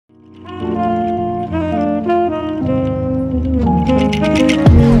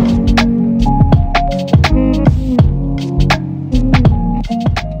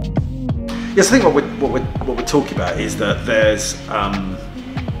Yes, I think what we're talking about is that there's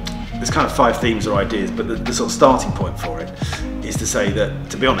kind of 5 themes or ideas, but the sort of starting point for it is to say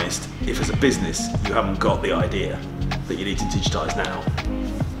that, to be honest, if as a business you haven't got the idea that you need to digitise now,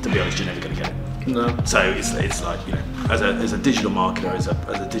 to be honest, you're never going to get it. No. So it's like, you know, as a digital marketer, as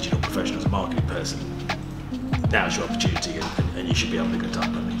a digital professional, as a marketing person, now's your opportunity, and you should be having a good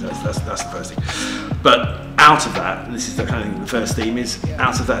time. I think that's the first thing. But out of that, and this is the kind of thing the first theme is,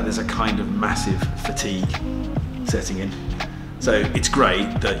 out of that there's a kind of massive fatigue setting in. So it's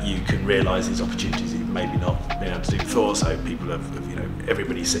great that you can realise these opportunities that you've maybe not been able to do before. So people have, you know,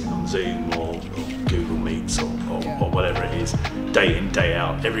 everybody's sitting on Zoom or Google Meets or whatever it is, day in, day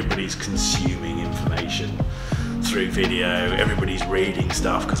out. Everybody's consuming information through video. Everybody's reading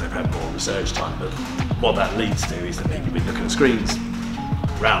stuff because they've had more research time. But what that leads to is that people have been looking at screens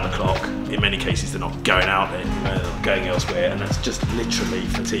round the clock. In many cases, they're not going out there, they're not going elsewhere, and that's just literally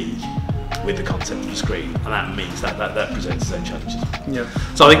fatigue with the content on the screen, and that means that presents its own challenges. Yeah.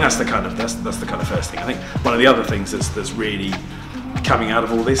 So I think that's the kind of first thing. I think one of the other things that's really coming out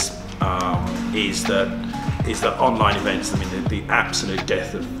of all this is that online events. I mean, the absolute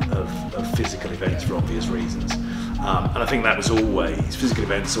death of physical events for obvious reasons. And I think that was always, physical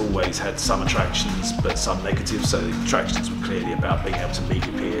events always had some attractions but some negatives. So the attractions were clearly about being able to meet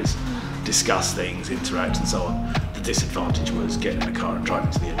your peers, discuss things, interact and so on. The disadvantage was getting in a car and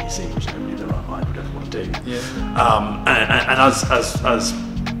driving to the NEC, which nobody in their right mind would ever want to do. Yeah. And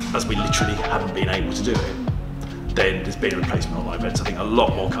as we literally haven't been able to do it, then there's been a replacement online events. I think a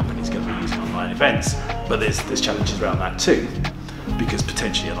lot more companies are going to be using online events, but there's challenges around that too, because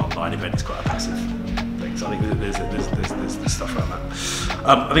potentially an online event is quite a passive thing. So I think there's stuff around that.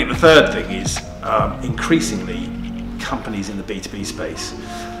 I think the third thing is increasingly companies in the B2B space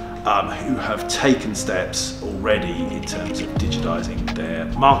who have taken steps already in terms of digitising their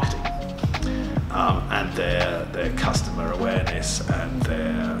marketing and their customer awareness and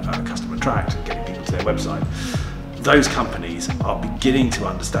their customer attract and getting people to their website. Those companies are beginning to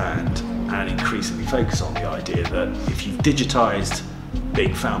understand and increasingly focus on the idea that if you've digitised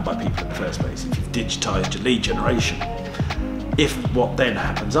being found by people in the first place, if you've digitised your lead generation, if what then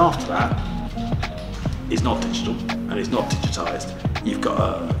happens after that is not digital and is not digitised, you've got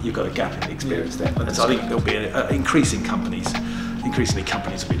a gap in the experience there. And so I think there'll be increasingly companies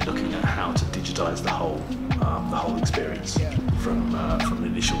will be looking at how to digitise the whole experience from the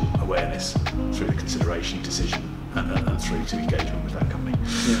initial awareness through the consideration, decision, and through to engagement with that company.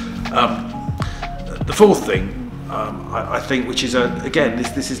 Yeah. The fourth thing, I think, which is again,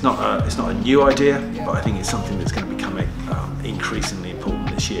 this is not it's not a new idea, but I think it's something that's going to become increasingly important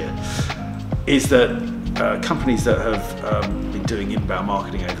this year, is that companies that have been doing inbound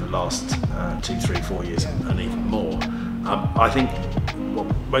marketing over the last 2, 3, 4 years and even more, I think what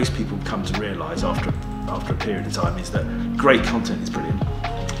most people come to realise after a period of time is that great content is brilliant,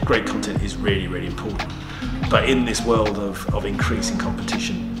 great content is really, really important, but in this world of increasing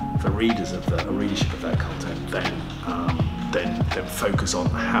competition for readers of readership of that content, then focus on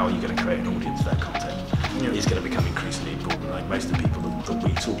how you're going to create an audience for that content is going to become increasingly important. Like most of the people that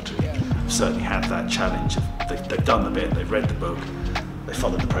we talk to have certainly had that challenge of they've done the bit, they've read the book, they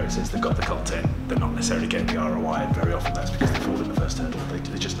followed the process, they've got the content, they're not necessarily getting the ROI, and very often that's because they fall in the first hurdle,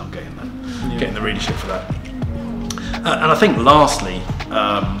 they're just not getting the readership for that. And I think lastly,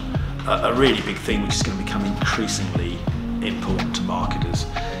 a really big thing which is going to become increasingly important to marketers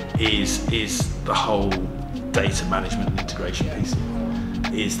is the whole data management and integration piece.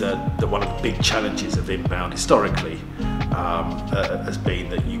 Is that one of the big challenges of inbound historically has been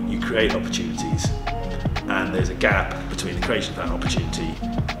that you create opportunities and there's a gap between the creation of that opportunity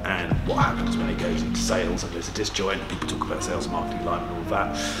and what happens when it goes into sales, and there's a disjoint. People talk about sales and marketing line and all of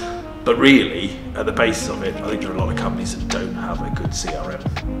that, but really at the basis of it, I think there are a lot of companies that don't have a good CRM,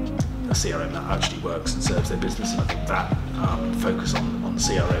 a CRM that actually works and serves their business, and I think that focus on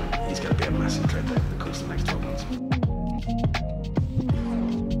CRM is going to be a massive trend there.